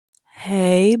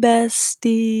Hey,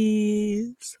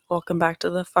 besties. Welcome back to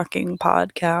the fucking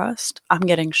podcast. I'm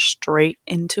getting straight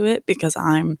into it because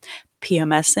I'm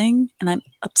PMSing and I'm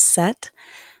upset.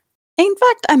 In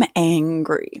fact, I'm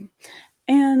angry.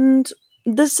 And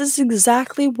this is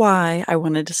exactly why I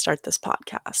wanted to start this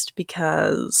podcast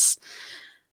because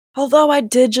although I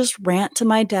did just rant to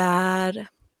my dad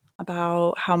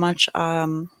about how much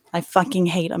I fucking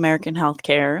hate American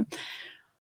healthcare,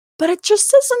 but it just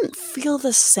doesn't feel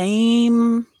the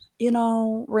same,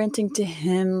 ranting to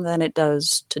him than it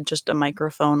does to just a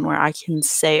microphone where I can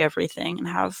say everything and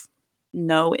have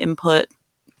no input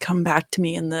come back to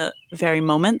me in the very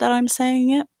moment that I'm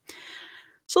saying it.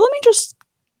 So let me just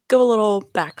give a little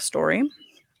backstory.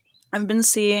 I've been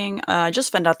seeing, I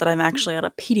just found out that I'm actually at a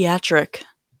pediatric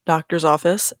doctor's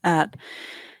office at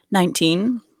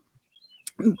 19.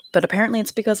 But apparently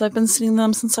it's because I've been seeing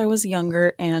them since I was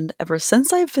younger, and ever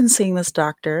since I've been seeing this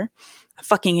doctor, I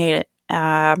fucking hate it.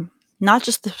 Not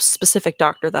just the specific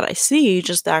doctor that I see,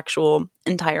 just the actual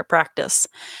entire practice.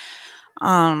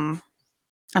 And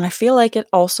I feel like it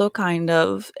also kind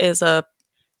of is I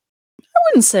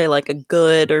wouldn't say like a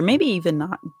good or maybe even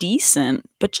not decent,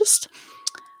 but just,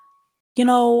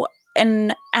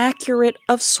 an accurate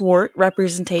of sort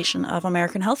representation of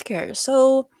American healthcare.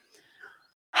 So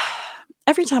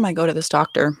every time I go to this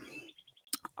doctor,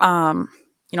 Um,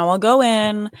 I'll go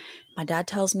in. My dad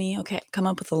tells me, okay, come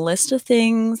up with a list of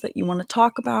things that you want to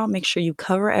talk about. Make sure you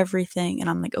cover everything. And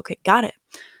I'm like, okay, got it.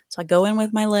 So I go in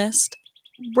with my list.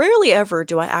 Rarely ever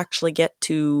do I actually get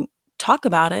to talk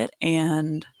about it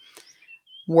and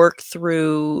work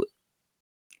through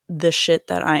the shit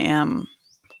that I am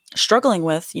struggling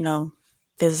with,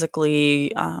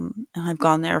 physically. And I've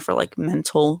gone there for like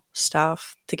mental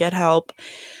stuff to get help.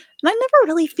 And I never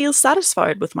really feel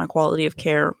satisfied with my quality of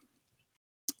care.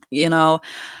 You know,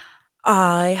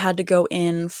 I had to go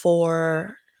in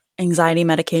for anxiety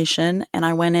medication, and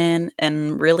I went in,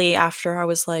 and really after I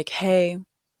was like, "Hey,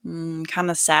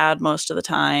 kinda sad most of the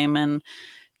time, and,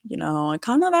 I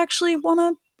kind of actually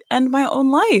wanna end my own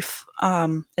life.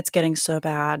 It's getting so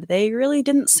bad." They really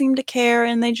didn't seem to care,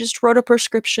 and they just wrote a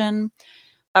prescription.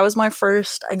 That was my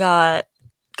first. I got,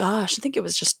 gosh, I think it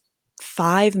was just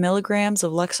 5 milligrams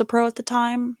of Lexapro at the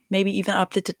time, maybe even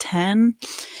upped it to 10.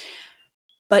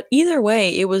 But either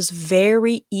way, it was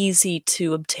very easy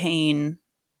to obtain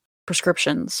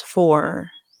prescriptions for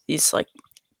these, like,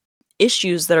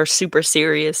 issues that are super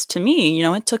serious to me.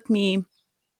 It took me,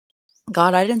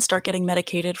 God, I didn't start getting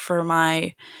medicated for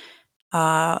my,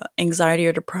 anxiety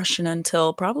or depression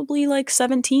until probably, like,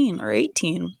 17 or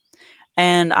 18,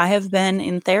 and I have been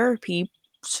in therapy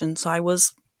since I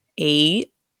was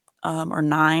 8, or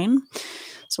 9.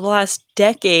 So the last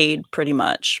decade, pretty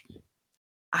much,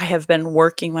 I have been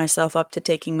working myself up to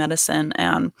taking medicine,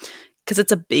 and 'cause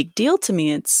it's a big deal to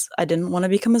me. I didn't wanna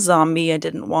become a zombie, I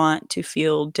didn't want to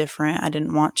feel different, I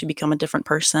didn't want to become a different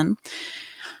person,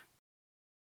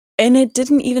 and it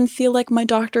didn't even feel like my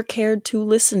doctor cared to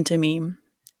listen to me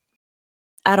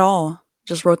at all.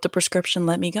 Just wrote the prescription,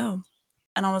 let me go,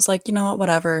 and I was like, "You know what?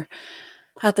 Whatever."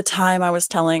 At the time, I was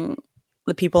telling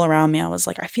the people around me, I was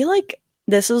like, "I feel like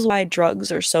this is why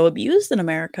drugs are so abused in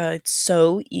America. It's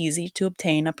so easy to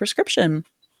obtain a prescription."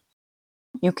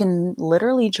 You can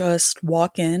literally just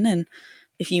walk in, and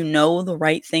if you know the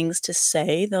right things to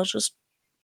say,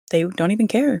 they don't even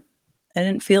care. I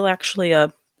didn't feel actually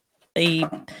a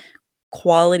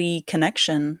quality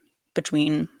connection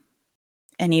between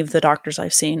any of the doctors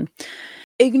I've seen.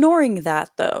 Ignoring that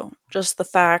though, just the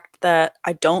fact that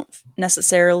I don't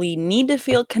necessarily need to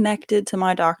feel connected to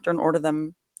my doctor in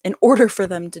order for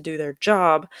them to do their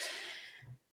job.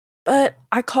 But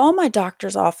I call my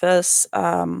doctor's office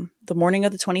the morning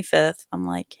of the 25th. I'm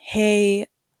like, "Hey,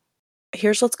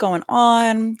 here's what's going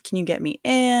on. Can you get me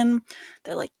in?"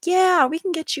 They're like, "Yeah, we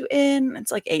can get you in."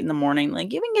 It's like 8 in the morning.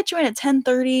 Like, "You can get you in at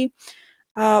 10:30.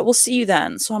 We'll see you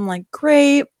then." So I'm like,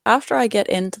 "Great." After I get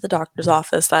into the doctor's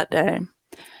office that day,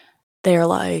 they're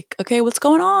like, "Okay, what's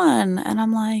going on?" And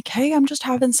I'm like, "Hey, I'm just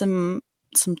having some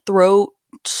throat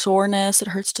soreness. It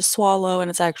hurts to swallow, and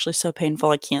it's actually so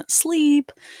painful I can't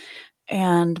sleep,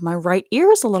 and my right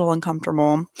ear is a little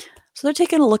uncomfortable." So they're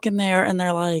taking a look in there and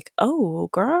they're like, "Oh,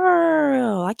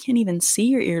 girl, I can't even see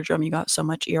your eardrum. You got so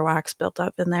much earwax built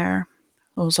up in there."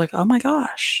 I was like, "Oh my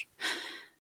gosh.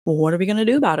 Well, what are we gonna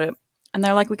do about it?" And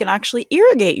they're like, "We can actually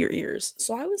irrigate your ears."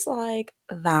 So I was like,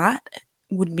 "That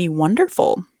would be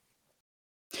wonderful."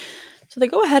 So they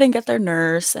go ahead and get their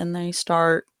nurse and they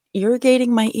start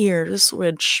irrigating my ears,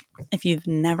 which if you've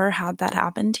never had that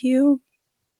happen to you,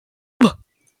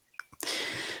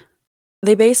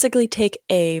 they basically take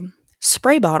a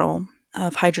spray bottle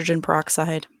of hydrogen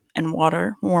peroxide and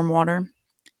water, warm water,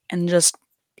 and just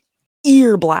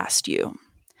ear blast you.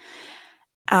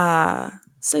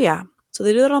 So yeah. So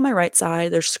they do that on my right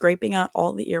side. They're scraping out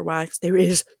all the earwax. There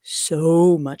is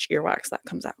so much earwax that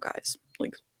comes out, guys.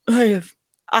 Like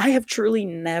I have truly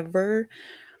never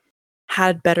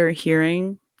had better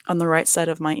hearing on the right side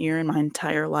of my ear in my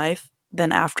entire life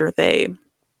than after they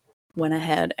went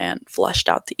ahead and flushed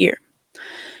out the ear.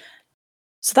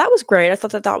 So that was great. I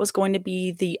thought that was going to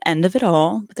be the end of it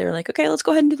all, but they were like, okay, let's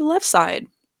go ahead and do the left side.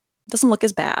 It doesn't look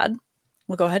as bad.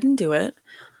 We'll go ahead and do it.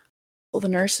 Well, the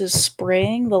nurse is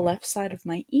spraying the left side of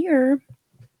my ear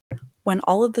when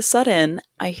all of a sudden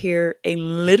I hear a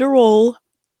literal,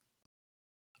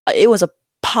 it was a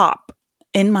pop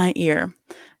in my ear,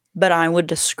 but I would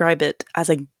describe it as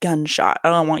a gunshot. I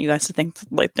don't want you guys to think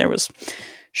like there was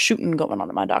shooting going on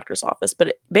in my doctor's office,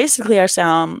 but basically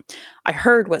I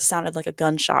heard what sounded like a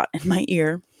gunshot in my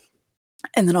ear.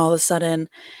 And then all of a sudden,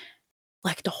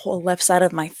 like the whole left side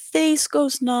of my face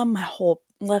goes numb, my whole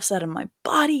left side of my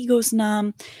body goes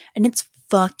numb, and it's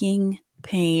fucking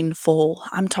painful.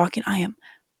 I am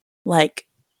like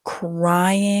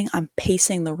crying. I'm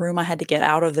pacing the room. I had to get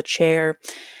out of the chair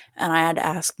and I had to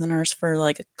ask the nurse for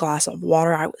like a glass of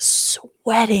water. I was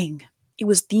sweating. It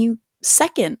was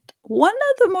one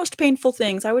of the most painful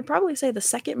things. I would probably say the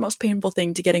second most painful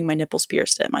thing to getting my nipples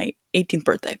pierced at my 18th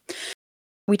birthday.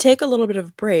 We take a little bit of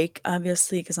a break,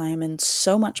 obviously, because I am in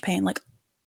so much pain. Like,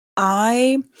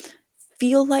 I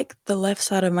feel like the left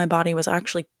side of my body was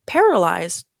actually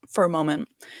paralyzed for a moment.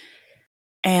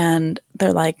 And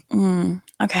they're like,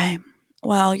 okay,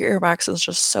 well, your earwax is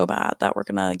just so bad that we're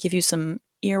going to give you some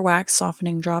earwax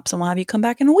softening drops and we'll have you come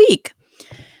back in a week.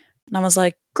 And I was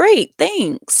like, great,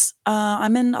 thanks.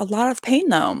 I'm in a lot of pain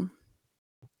though.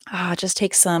 Just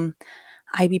take some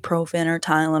ibuprofen or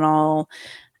Tylenol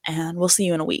and we'll see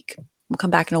you in a week. We'll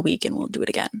come back in a week and we'll do it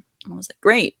again. And I was like,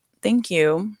 great, thank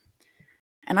you.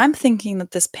 And I'm thinking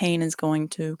that this pain is going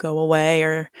to go away,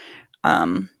 or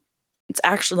it's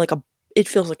actually it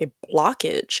feels like a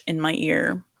blockage in my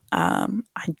ear. I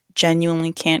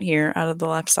genuinely can't hear out of the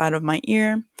left side of my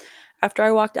ear. After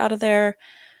I walked out of there,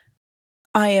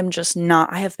 I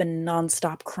have been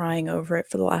nonstop crying over it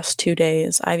for the last 2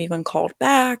 days. I've even called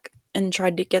back and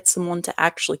tried to get someone to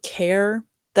actually care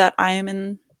that I am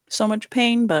in so much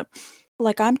pain, but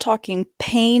like I'm talking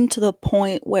pain to the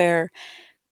point where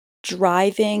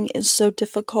driving is so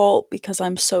difficult because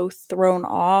I'm so thrown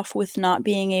off with not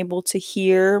being able to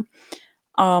hear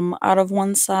out of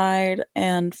one side,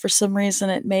 and for some reason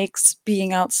it makes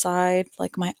being outside,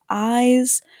 like my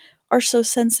eyes are so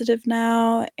sensitive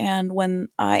now, and when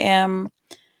I am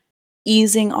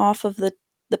easing off of the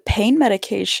pain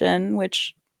medication,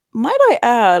 which might I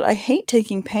add, I hate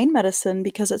taking pain medicine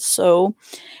because it's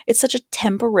such a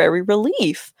temporary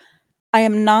relief. I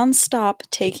am nonstop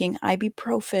taking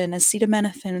ibuprofen,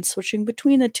 acetaminophen, and switching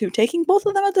between the two, taking both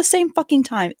of them at the same fucking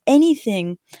time.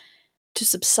 Anything to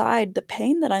subside the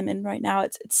pain that I'm in right now.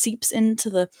 It seeps into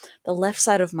the left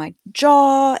side of my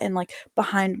jaw and like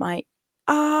behind my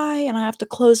eye, and I have to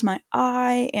close my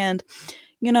eye. And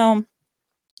you know,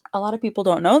 a lot of people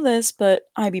don't know this, but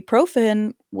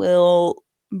ibuprofen will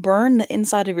burn the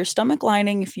inside of your stomach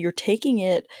lining if you're taking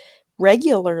it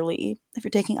regularly. If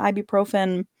you're taking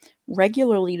ibuprofen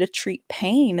regularly to treat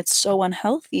pain, it's so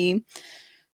unhealthy.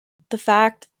 The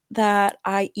fact that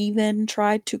I even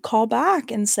tried to call back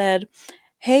and said,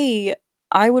 "Hey,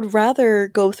 I would rather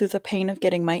go through the pain of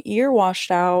getting my ear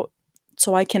washed out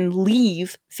so I can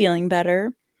leave feeling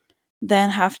better than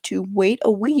have to wait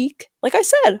a week." Like I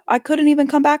said, I couldn't even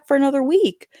come back for another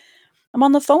week. I'm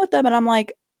on the phone with them and I'm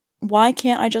like, "Why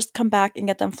can't I just come back and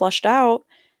get them flushed out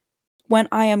when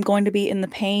I am going to be in the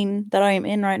pain that I am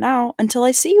in right now until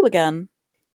I see you again?"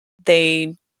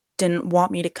 They didn't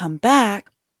want me to come back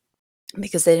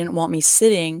because they didn't want me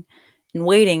sitting and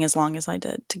waiting as long as I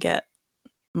did to get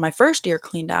my first ear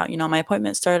cleaned out. My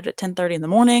appointment started at 10:30 in the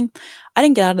morning. I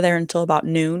didn't get out of there until about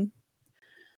noon.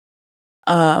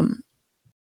 Um,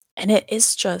 and it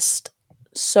is just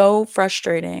so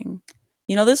frustrating.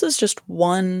 This is just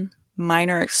one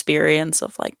minor experience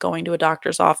of like going to a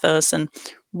doctor's office and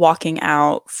walking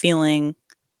out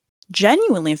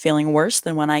genuinely feeling worse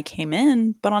than when I came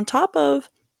in. But on top of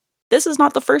this is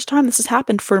not the first time this has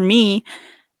happened for me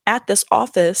at this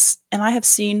office. And I have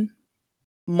seen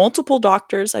multiple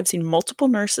doctors, I've seen multiple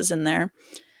nurses in there.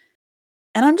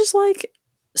 And I'm just like,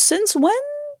 since when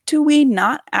do we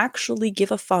not actually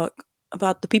give a fuck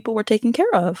about the people we're taking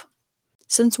care of?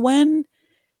 Since when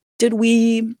did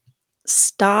we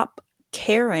stop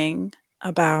caring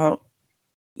about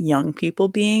young people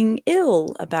being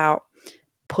ill, about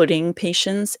putting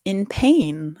patients in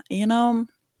pain?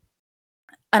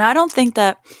 And I don't think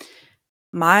that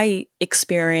my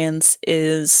experience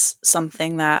is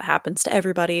something that happens to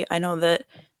everybody. I know that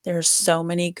there's so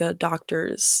many good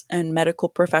doctors and medical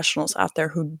professionals out there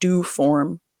who do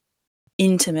form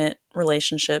intimate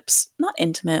relationships, not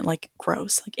intimate, like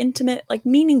gross, like intimate, like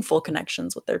meaningful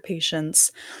connections with their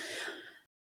patients.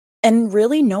 And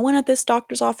really, no one at this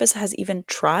doctor's office has even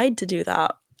tried to do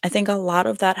that. I think a lot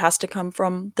of that has to come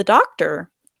from the doctor.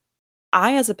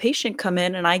 I, as a patient, come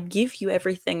in and I give you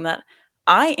everything that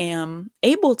I am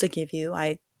able to give you.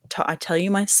 I tell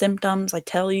you my symptoms, I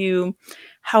tell you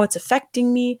how it's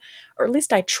affecting me, or at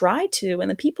least I try to. And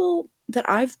the people that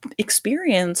I've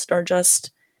experienced are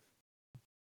just,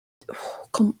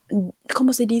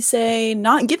 como se dice,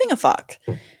 not giving a fuck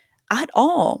at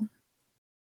all.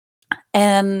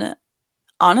 And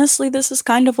honestly, this is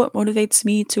kind of what motivates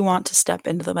me to want to step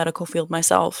into the medical field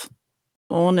myself.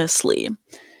 Honestly.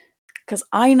 Because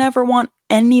I never want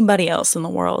anybody else in the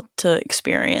world to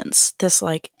experience this,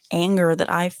 like, anger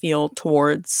that I feel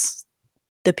towards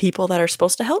the people that are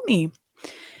supposed to help me.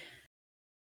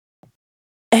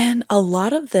 And a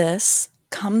lot of this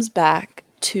comes back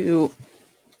to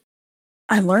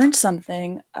I learned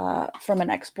something, from an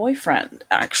ex-boyfriend,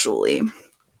 actually,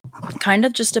 kind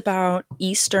of just about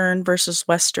Eastern versus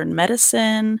Western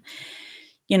medicine.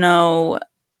 You know,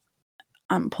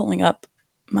 I'm pulling up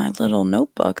my little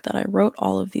notebook that I wrote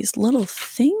all of these little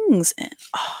things in.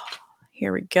 Oh,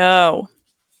 here we go.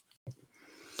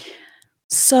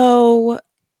 So,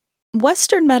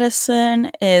 Western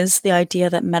medicine is the idea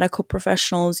that medical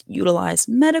professionals utilize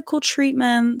medical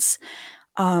treatments,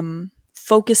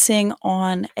 focusing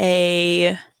on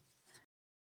a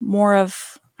more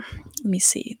of, let me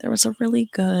see, there was a really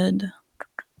good,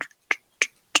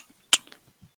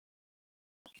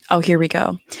 oh, here we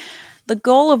go. The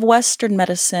goal of Western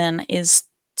medicine is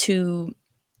to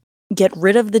get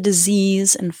rid of the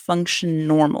disease and function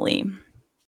normally.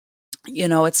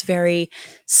 It's very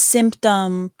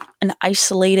symptom and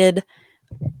isolated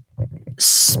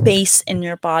space in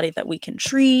your body that we can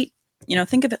treat.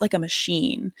 Think of it like a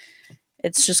machine.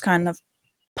 It's just kind of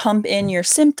pump in your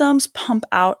symptoms, pump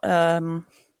out a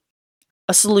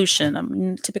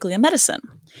solution, typically a medicine.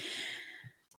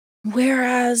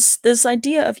 Whereas this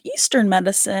idea of Eastern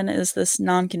medicine is this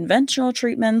non conventional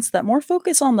treatments that more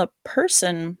focus on the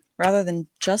person rather than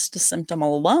just a symptom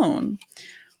alone,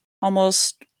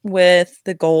 almost with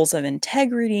the goals of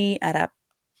integrity,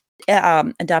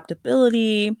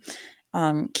 adaptability,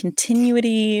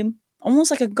 continuity,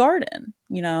 almost like a garden.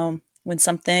 When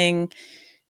something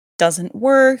doesn't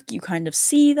work, you kind of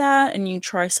see that and you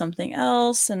try something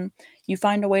else and you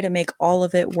find a way to make all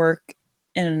of it work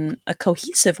in a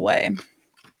cohesive way.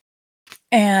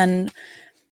 And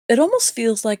it almost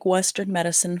feels like Western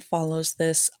medicine follows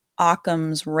this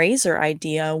Occam's razor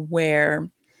idea where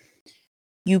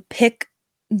you pick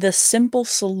the simple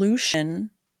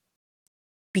solution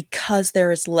because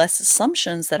there is less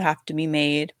assumptions that have to be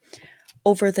made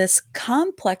over this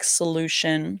complex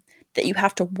solution that you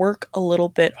have to work a little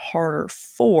bit harder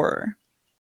for.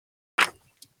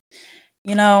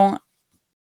 You know,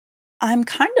 I'm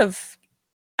kind of,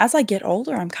 as I get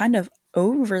older, I'm kind of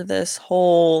over this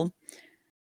whole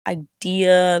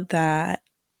idea that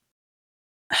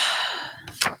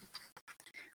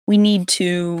we need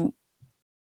to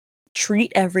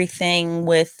treat everything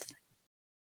with,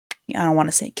 I don't want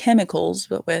to say chemicals,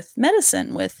 but with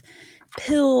medicine, with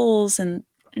pills and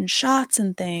shots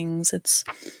and things. It's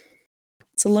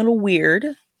a little weird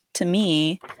to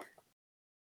me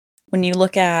when you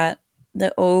look at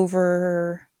the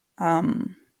over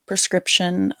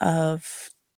prescription of,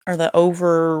 or the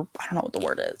over, I don't know what the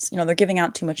word is. They're giving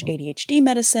out too much ADHD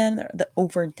medicine, the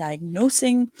over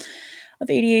diagnosing of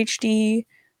ADHD.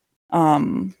 I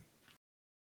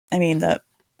mean, that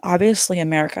obviously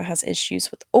America has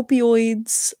issues with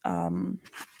opioids,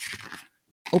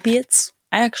 opiates.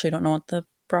 I actually don't know what the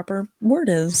proper word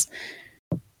is.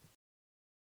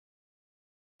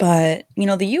 But,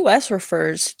 the US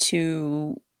refers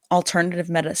to alternative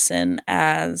medicine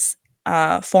as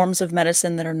forms of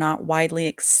medicine that are not widely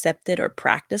accepted or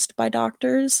practiced by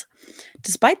doctors,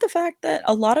 despite the fact that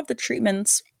a lot of the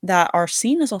treatments that are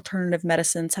seen as alternative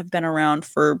medicines have been around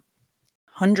for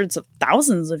hundreds of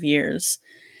thousands of years.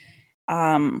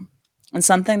 Um, and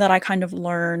something that I kind of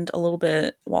learned a little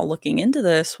bit while looking into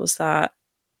this was that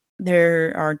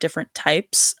there are different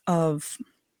types of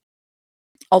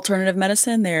alternative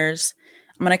medicine. I'm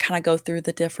going to kind of go through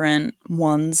the different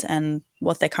ones and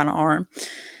what they kind of are.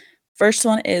 First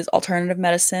one is alternative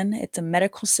medicine. It's a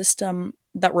medical system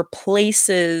that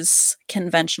replaces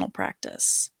conventional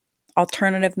practice.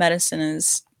 Alternative medicine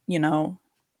is,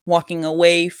 walking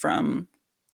away from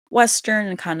Western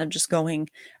and kind of just going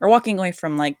or walking away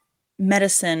from like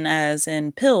medicine as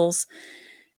in pills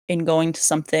and going to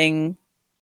something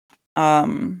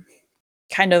um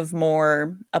kind of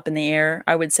more up in the air,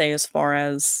 I would say, as far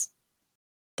as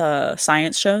the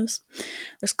science shows.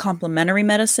 There's complementary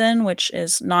medicine, which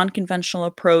is non-conventional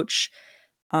approach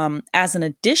as an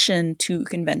addition to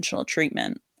conventional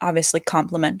treatment. Obviously,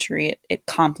 complementary, it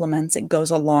complements, it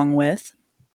goes along with.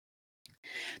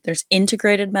 There's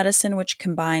integrated medicine, which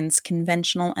combines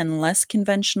conventional and less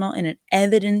conventional in an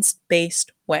evidence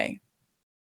based way.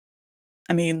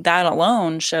 I mean, that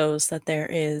alone shows that there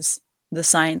is the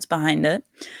science behind it.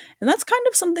 And that's kind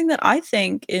of something that I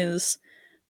think is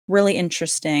really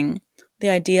interesting. The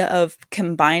idea of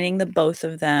combining the both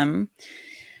of them.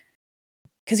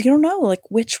 Because you don't know, like,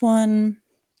 which one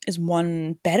is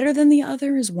one better than the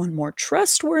other? Is one more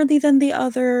trustworthy than the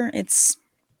other? It's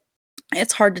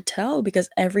hard to tell because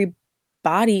every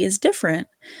body is different.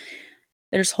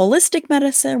 There's holistic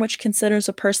medicine, which considers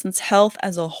a person's health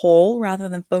as a whole rather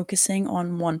than focusing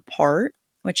on one part,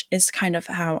 which is kind of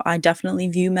how I definitely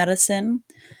view medicine.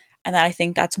 And I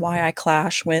think that's why I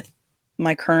clash with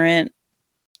my current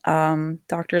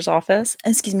doctor's office,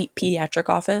 excuse me, pediatric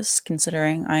office,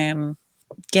 considering I am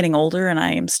getting older and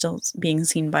I am still being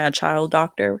seen by a child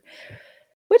doctor,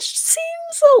 which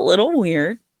seems a little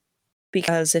weird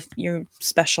because if you're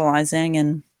specializing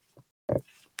in,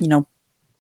 you know,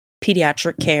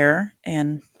 pediatric care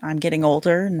and I'm getting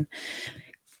older and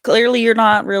clearly you're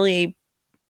not really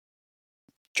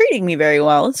treating me very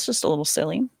well, it's just a little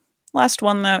silly. Last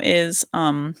one though is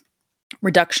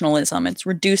reductionism. It's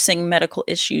reducing medical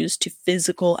issues to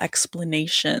physical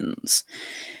explanations,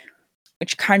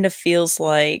 which kind of feels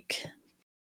like,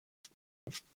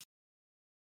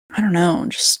 I don't know,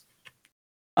 just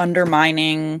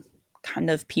undermining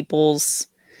kind of people's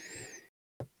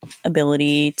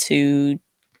ability to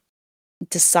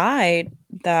decide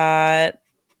that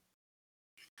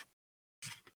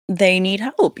they need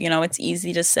help. You know, it's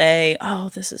easy to say, oh,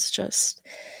 this is just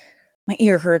my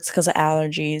ear hurts because of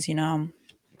allergies, you know.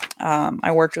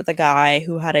 I worked with a guy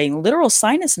who had a literal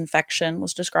sinus infection,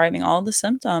 was describing all the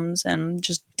symptoms, and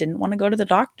just didn't want to go to the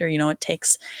doctor. You know, it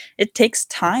takes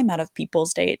time out of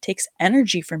people's day. It takes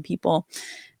energy from people,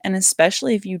 and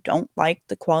especially if you don't like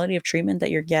the quality of treatment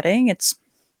that you're getting, it's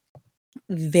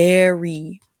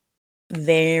very,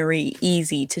 very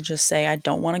easy to just say, I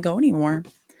don't want to go anymore.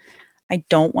 I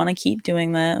don't want to keep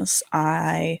doing this.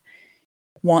 I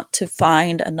want to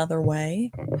find another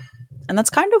way. And that's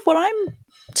kind of what I'm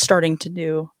starting to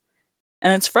do.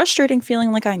 And it's frustrating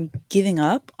feeling like I'm giving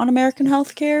up on American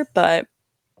healthcare, but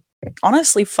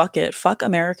honestly, fuck it. Fuck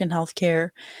American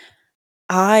healthcare.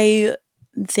 I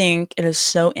think it is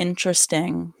so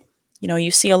interesting. You know,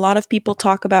 you see a lot of people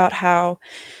talk about how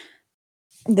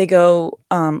they go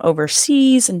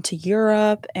overseas into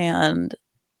Europe and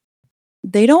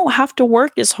they don't have to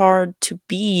work as hard to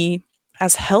be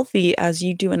as healthy as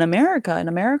you do in America. In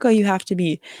America, you have to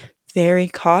be very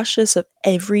cautious of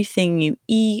everything you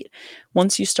eat.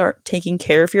 Once you start taking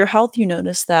care of your health, you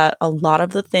notice that a lot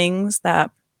of the things that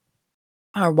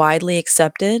are widely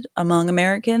accepted among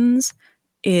Americans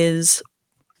is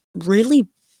really,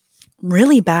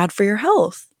 really bad for your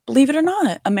health. Believe it or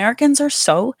not, Americans are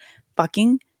so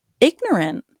fucking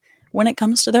ignorant when it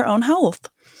comes to their own health.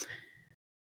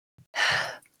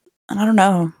 And I don't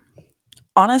know.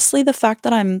 Honestly, the fact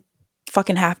that I'm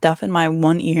fucking half deaf in my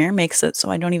one ear makes it so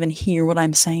I don't even hear what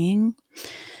I'm saying.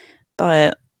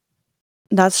 But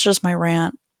that's just my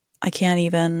rant. I can't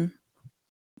even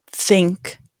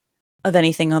think of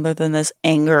anything other than this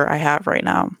anger I have right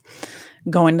now.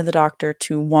 Going to the doctor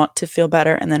to want to feel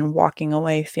better and then walking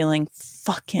away feeling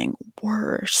fucking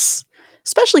worse.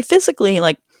 Especially physically,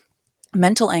 like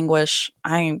mental anguish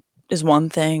I is one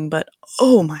thing, but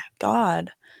oh my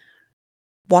god.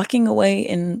 Walking away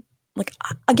in like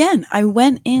again, I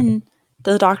went in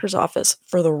the doctor's office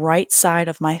for the right side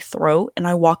of my throat and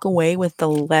I walk away with the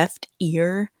left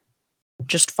ear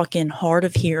just fucking hard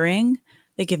of hearing.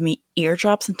 They give me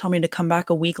eardrops and tell me to come back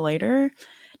a week later.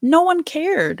 No one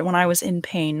cared when I was in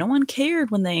pain. No one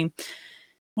cared when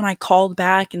I called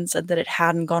back and said that it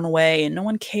hadn't gone away, and no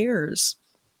one cares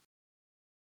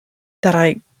that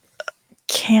I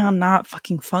cannot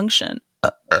fucking function.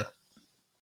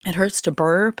 It hurts to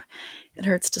burp. It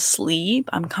hurts to sleep.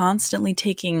 I'm constantly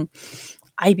taking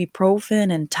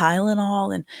ibuprofen and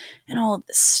Tylenol and all of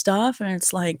this stuff, and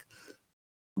it's like,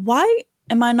 why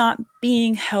am I not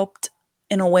being helped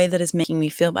in a way that is making me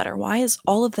feel better? Why is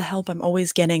all of the help I'm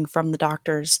always getting from the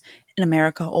doctors in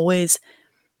America always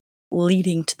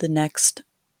leading to the next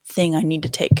thing I need to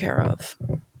take care of?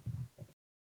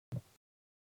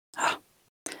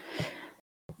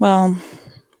 Well,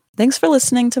 thanks for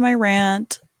listening to my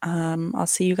rant. I'll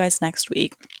see you guys next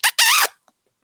week.